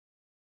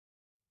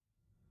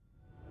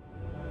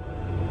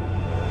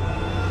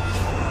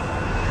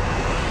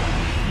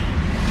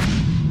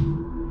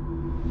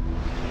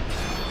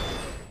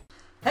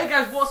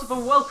guys, what's up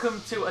and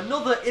welcome to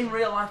another in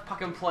real life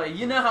pack and play.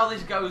 You know how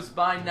this goes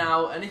by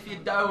now, and if you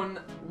don't,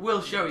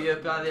 we'll show you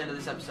by the end of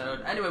this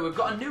episode. Anyway, we've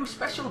got a new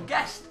special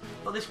guest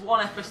for this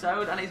one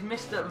episode, and it's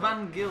Mr.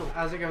 Van Gill.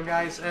 How's it going,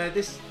 guys?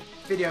 This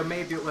video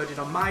may be uploaded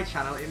on my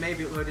channel, it may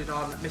be uploaded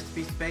on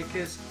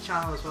MrBeastyBaker's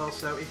channel as well,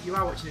 so if you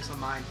are watching this on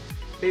mine,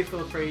 feel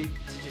free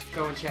to just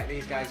go and check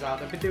these guys out.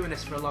 They've been doing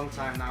this for a long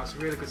time now, it's a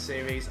really good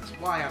series, that's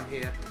why I'm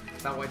here,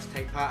 that way to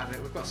take part of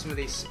it. We've got some of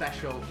these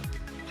special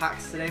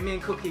packs today. Me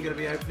and Cookie are going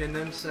to be opening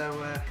them, so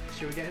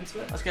should we get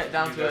into it? Let's get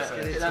down to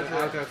it.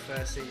 I'll go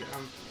first. See,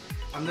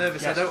 I'm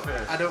nervous. Yes,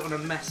 I don't want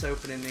to mess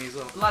opening these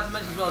up. I'd like to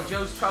mention as well,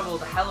 Joe's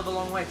travelled a hell of a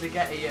long way to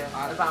get here.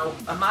 About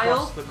a mile?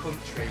 Across the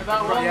country.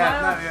 About 1 mile?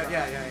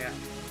 Yeah.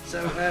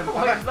 So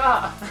what is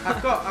that?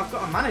 I've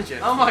got a manager.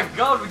 Oh my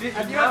god, we didn't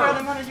Have you know. ever had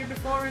a manager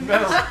before in No.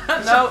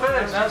 this? No,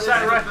 this is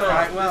right.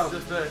 Right, well.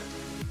 This is the first.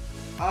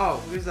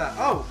 Oh, who's that?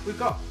 Oh, we've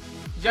got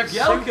Super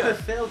Jagielka.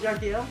 Phil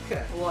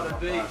Jagielka. What a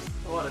beast.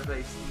 What a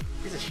beast.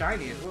 He's a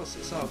shiny as well, so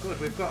it's all good.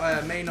 We've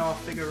got Maynor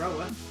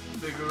Figueroa.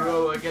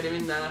 Figueroa, get him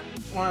in there.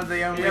 One of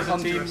the only He has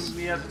Honduras. a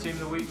team of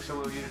the week, so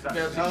we'll use that.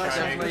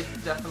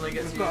 Definitely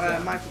gets We've used got there.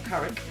 Michael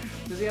Carrick.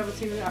 Does he have a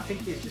team? I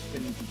think he's just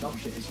been dog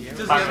shit this year.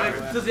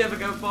 Does he ever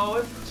go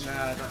forward? No,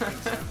 I don't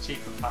think so.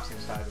 Cheap and passing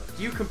sideways.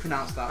 You can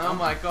pronounce that. Oh one.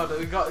 my god,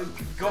 we got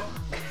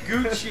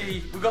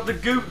Gucci. We got the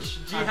Gooch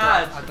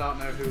Jihad. I don't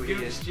know who he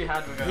is. Gooch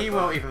Jihad. He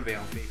won't even be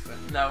on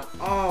FIFA. No.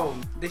 Oh,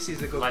 this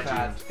is a good Legend.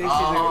 card. We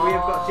Oh.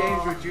 have got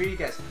James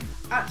Rodriguez.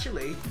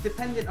 Actually,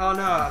 depending. Oh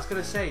no, I was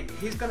gonna say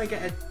he's gonna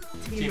get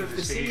a team of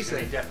the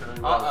season. He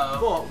definitely will.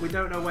 Uh-oh. But we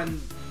don't know when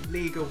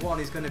Liga 1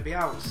 is going to be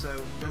out,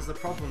 so there's the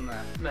problem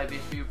there. Maybe a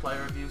few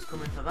player reviews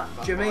coming for that.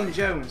 Jermaine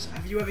Jones,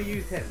 have you ever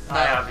used him?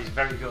 I have, he's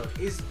very good.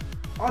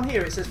 On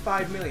here it says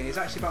 5 million, he's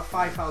actually about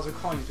 5,000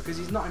 coins because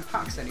he's not in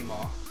packs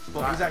anymore,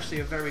 but he's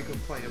actually a very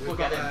good player. We've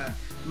got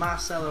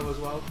Marcelo as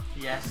well.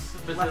 Yes,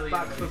 Left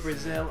back for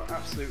Brazil,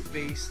 absolute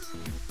beast.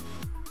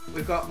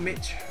 We've got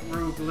Mitch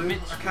Ruglu.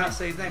 I can't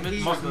say his name.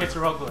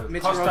 Mitroglou.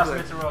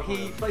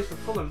 He plays for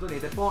Fulham, doesn't he?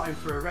 They bought him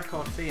for a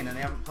record fee and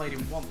they haven't played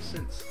him once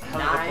since.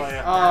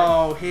 Nice.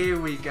 Oh, here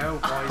we go,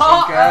 boys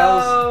and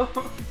girls.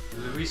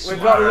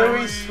 We've got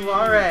Luis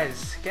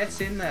Suarez.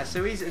 Gets in there.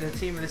 So he's in the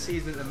team of the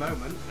season at the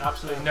moment.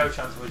 Absolutely no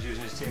chance of us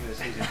using his team of the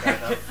season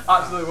right now.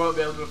 Absolutely won't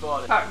be able to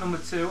afford it. Pack number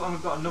 2, and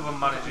we've got another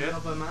manager.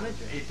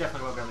 He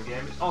definitely won't be on the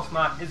game. It's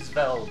Osman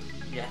Isveld.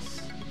 Yes.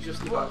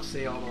 Just about to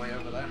see all the way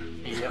over there.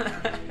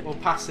 Yep. We'll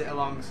pass it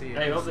along so you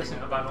Hey, hope this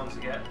isn't a bad one to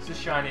get. It's a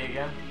shiny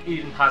again.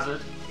 Eden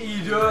Hazard.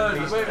 We've got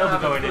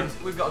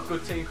a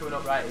good team coming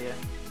up right here.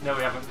 No,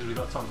 we haven't, because we've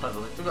got Tom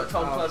Cleverley. We've got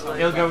Tom Cleverley.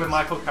 He'll go with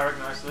Michael Carrick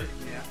nicely.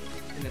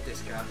 Yeah, in the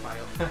discard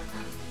pile.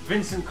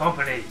 Vincent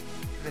Kompany.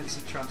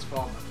 Vincent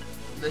Transformer.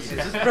 This is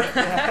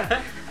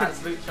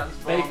absolute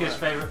transformer. Baker's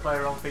favourite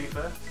player on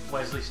FIFA,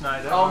 Wesley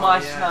Sneijder. Oh my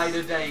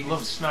Sneijder days.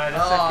 Love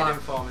Sneijder. Second in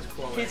form is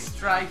quality. His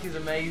strike is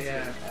amazing.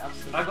 Yeah.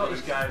 Absolutely. I got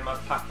this guy in my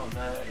pack in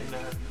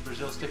the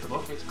Brazil sticker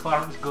book. It's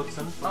Clarence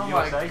Goodson from Oh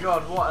USA. my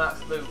god, what an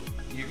absolute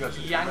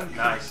yank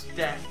Nice. of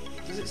death.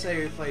 Does it say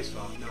who he plays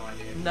for? No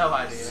idea. No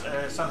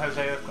idea. San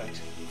Jose Earthquakes.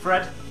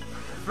 Fred.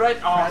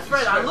 Fred, I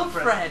love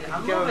Fred. I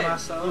love him.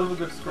 Marcelo. Love a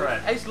good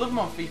Fred. I used to love him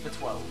on FIFA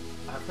 12.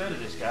 I've heard of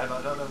this guy, but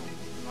I don't know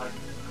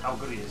how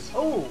good he is.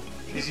 Oh,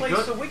 he Is he plays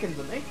good? for Wigan,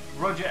 doesn't he?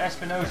 Roger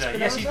Espinoza.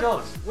 Yes, he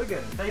does.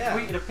 Wigan. They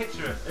tweeted a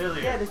picture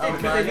earlier. Yeah, they did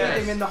because they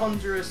need him in the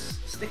Honduras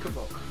sticker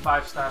book.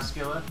 5-star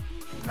skiller.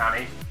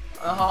 Nani.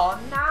 Oh,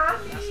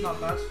 Nani. That's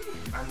not bad.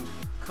 And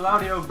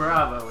Claudio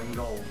Bravo in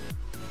goal.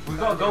 We've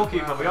got a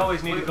goalkeeper. We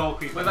always need a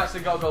goalkeeper. We've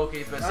actually got a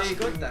goalkeeper. That's see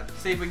good then.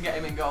 See if we can get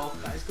him in goal.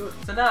 That is good.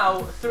 So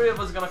now, 3 of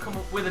us are going to come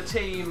up with a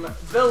team,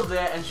 build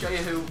it, and show you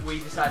who we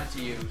decided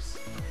to use.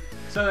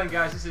 So then,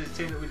 guys, this is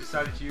the team that we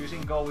decided to use.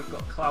 In goal, we've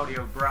got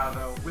Claudio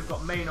Bravo, we've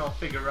got Maynor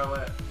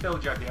Figueroa, Phil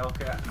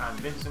Jagielka, and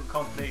Vincent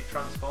Kompany,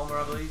 Transformer,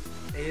 I believe.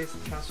 He is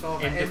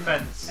Transformer. In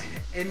defence.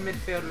 In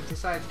midfield, we've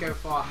decided to go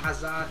for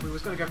Hazard. We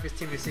was going to go for his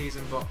team of the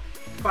season, but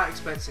quite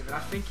expensive, and I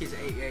think he's an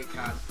 88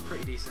 card.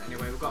 Pretty decent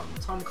anyway. We've got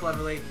Tom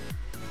Cleverley.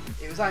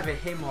 It was either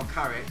him or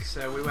Carrick,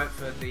 so we went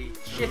for the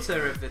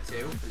shitter of the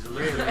two. It's a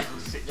really I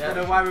don't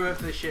know why we went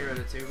for the shitter of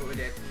the two, but we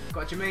did. We've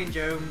got Jermaine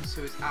Jones,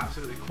 who is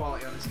absolutely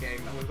quality on this game,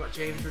 and we've got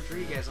James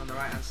Rodriguez on the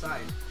right hand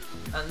side.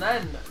 And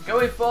then,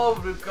 going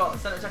forward, we've got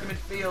centre attacking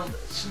midfield,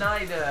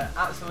 Sneijder,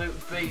 absolute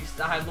beast.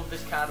 I love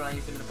this card when I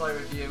used him in the player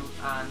review.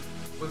 And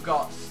we've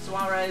got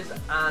Suarez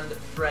and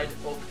Fred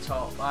up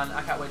top. And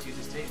I can't wait to use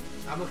this team.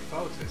 I'm looking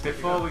forward to it.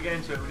 Before we get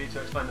into it, we need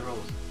to explain the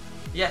rules.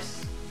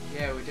 Yes.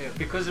 Yeah, we do.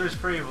 Because there is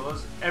 3 of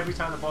us, every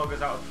time the ball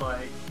goes out of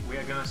play, we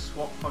are going to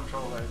swap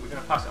controller. We're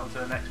going to pass it on to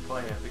the next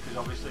player, because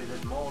obviously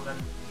there's more than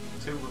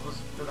 2 of us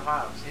to the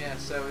halves. Yeah,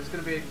 so it's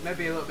going to be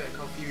maybe a little bit of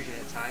confusion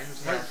at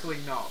times. Yeah. Hopefully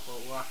not,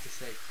 but we'll have to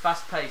see.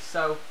 Fast pace,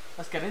 so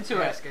let's get into it.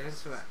 Let's get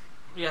into it.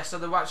 Yeah, so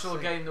the actual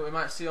game that we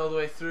might see all the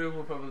way through,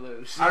 we'll probably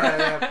lose.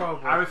 Yeah,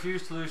 probably. I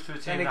refuse to lose to a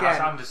team Then that has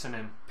again, Anderson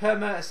in. Per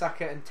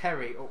Mertesacker and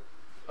Terry.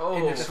 Oh,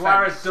 in the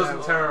Suarez defence,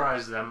 doesn't so-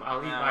 terrorise them.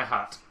 I'll eat my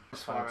hat.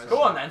 Suarez.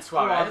 Go on then,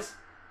 Suarez.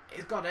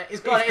 He's got it. He's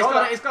got it. He's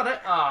got it. He's got it.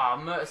 Ah,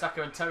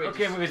 Mertesacker and Terry. Look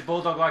at him with his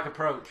bulldog-like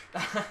approach.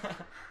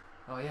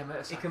 Oh yeah,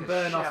 Mertesacker. He can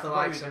burn off the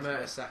likes of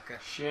Mertesacker.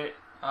 Shit.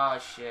 Oh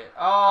shit.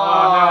 Oh, no,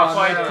 I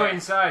thought no. he'd quit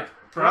inside.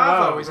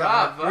 Bravo. He's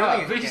Bravo.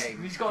 had a brilliant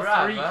game. He's got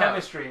Bravo. 3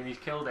 chemistry and he's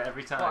killed it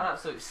every time. What an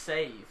absolute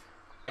save.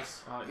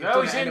 Oh, You've no,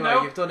 done he's it in anyway.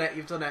 though. You've done it.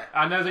 You've done it.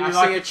 I know that you I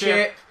like see a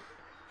chip.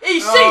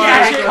 He's Oh, seen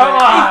yeah, it! come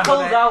on. He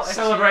pulled out a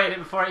Celebrated it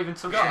before it even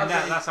touched Gotta the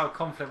net. be. That's how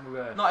confident we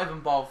were. chip. Not even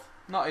Bob.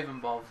 Not even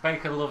Bob.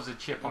 Baker loves a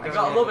chip on You his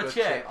Gotta Yeah, love game. a good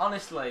chip, chip.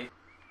 honestly.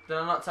 Did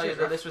I not tell you Cheers,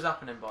 that ref. this was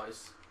happening,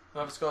 boys?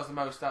 Whoever scores the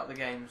most out of the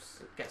games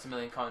gets 1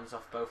 million coins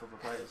off both other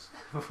players.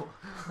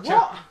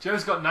 What?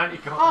 Joe's got 90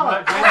 goals. Oh,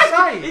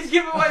 offside. He's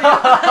giving away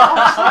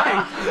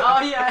Offside.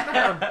 Oh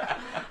yeah.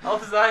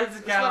 Offside's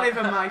It's not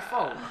even my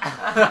fault.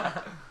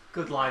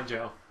 Good line,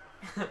 Joe.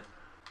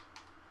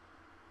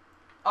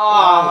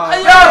 Oh,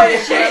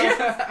 Oh, shit!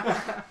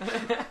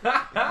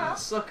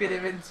 Sucking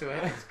him into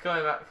it. It's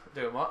coming back.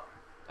 Doing what?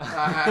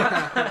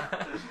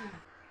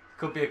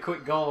 Could be a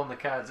quick goal on the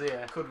cards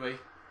here. Could we?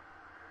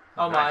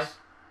 Oh Nice. my.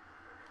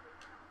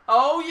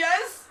 Oh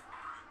yes!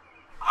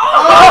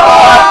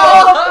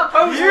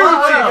 Oh!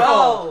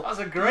 Beautiful! That's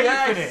a great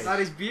Yes. finish. That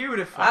is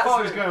beautiful. I thought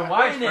it was going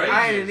wide for Winning. ages.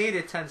 I only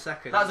needed 10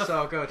 seconds. That was a-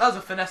 so good. That was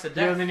a finesse of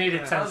death. You only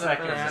needed Yeah. 10 That was a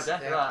finesse seconds. of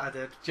death, Yeah, that. I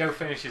did. Joe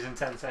finishes in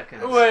 10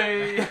 seconds.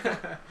 Wait.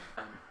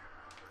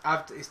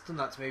 It's done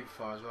that to me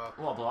before as well.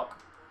 What a block.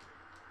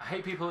 I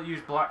hate people that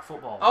use black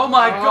football. Oh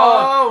my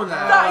god! Oh, no.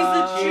 That is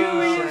the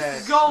Jesus.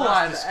 chewiest goal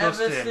I've That's ever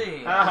disgusting. seen.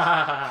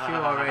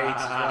 Pure rage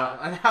as well.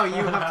 And now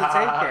you have to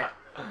take it.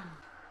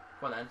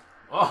 Go on then.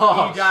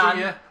 Oh, Edan. see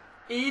ya.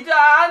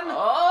 Edan!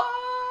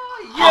 Oh,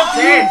 It's yes,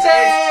 in, it's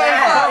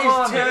That there. is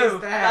It's two.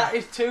 there. That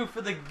is two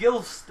for the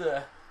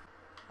Gilster.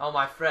 Oh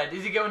my Fred.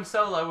 Is he going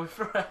solo with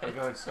Fred? We're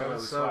going solo Going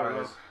with solo.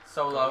 Suarez.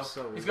 Solo. Going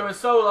solo. He's going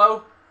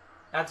solo.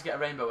 I had to get a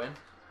rainbow in.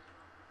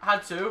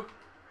 Had to.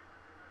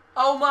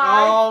 Oh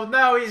my! Oh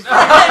no, he's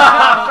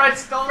Fred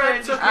stole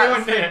Fred it. took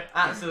Ruined it.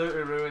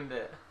 Absolutely ruined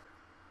it.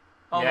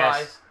 Oh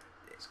Yes.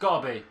 It's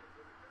got to be.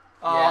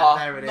 my! Yeah, Oh,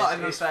 there it is. not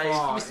even It's phased.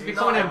 far. Mr. It's Becoming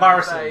becoming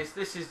embarrassing. phased.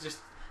 This is just.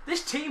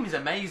 This team is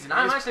amazing.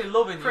 I'm It's actually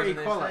loving pretty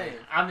using quality. this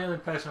team. I'm the only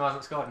person who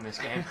hasn't scored in this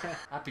game.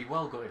 I'd be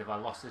well gutted if I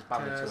lost this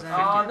badly to a 50.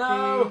 Oh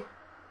no!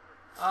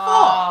 Fuck!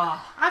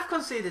 Oh. I've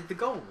conceded the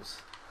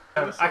goals.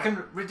 I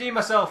can redeem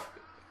myself.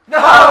 No!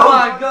 Oh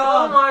my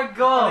God. Oh my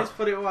god! Let's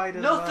put it wide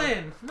as well.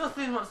 Nothing!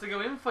 Nothing wants to go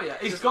in for you.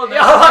 He's Just- got the.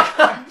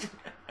 Yeah.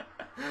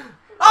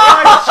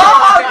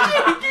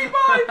 Oh, cheeky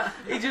boy!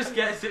 He just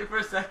gets it for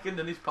a second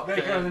and he's popped it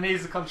Baker only in.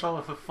 needs the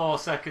controller for 4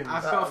 seconds.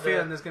 I've got a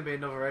feeling there's going to be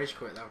another rage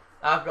quit though.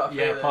 I've got a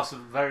Yeah, feeling.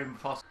 possible, very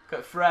possible.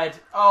 Got Fred.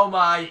 Oh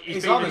my! He's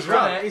beaten on his as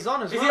well. run. He's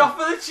on as Is well. he off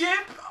for the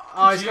chip?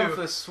 Oh, he's Due. gone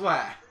for the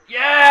swear.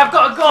 Yeah, I've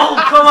got a goal.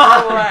 Come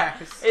on.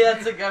 Yes. He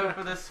had to go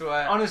for the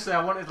sweat. Honestly,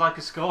 I wanted like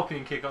a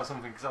scorpion kick or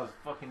something because I was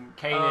fucking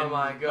caning Oh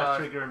my God. left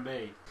trigger and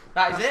B.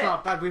 That is That's it.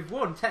 not bad. We've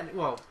won.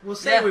 Well, we'll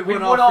say Yeah, we've we've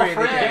won all three of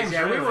the three games. games,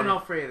 Yeah, we really. won all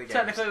 3 of the games.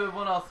 Technically, we've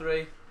won all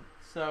 3.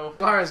 So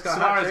Suarez got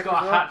a Suarez hat-trick got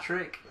as a well. hat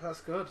trick.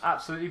 That's good.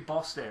 Absolutely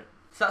bossed it.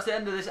 So that's the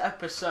end of this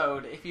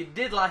episode. If you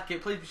did like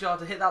it, please be sure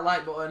to hit that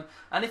like button.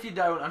 And if you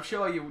don't, I'm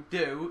sure you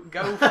do,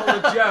 go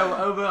follow Joe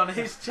over on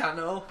his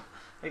channel.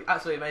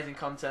 Absolutely amazing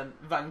content,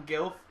 Van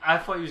Gilf. I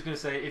thought you was going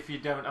to say, if you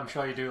don't, I'm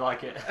sure you do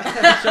like it.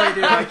 I'm sure you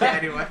do like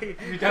it anyway.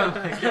 If you don't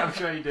like it, I'm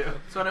sure you do.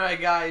 So anyway,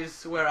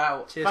 guys, we're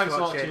out. Cheers Thanks for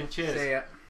for watching. watching. Cheers. See ya.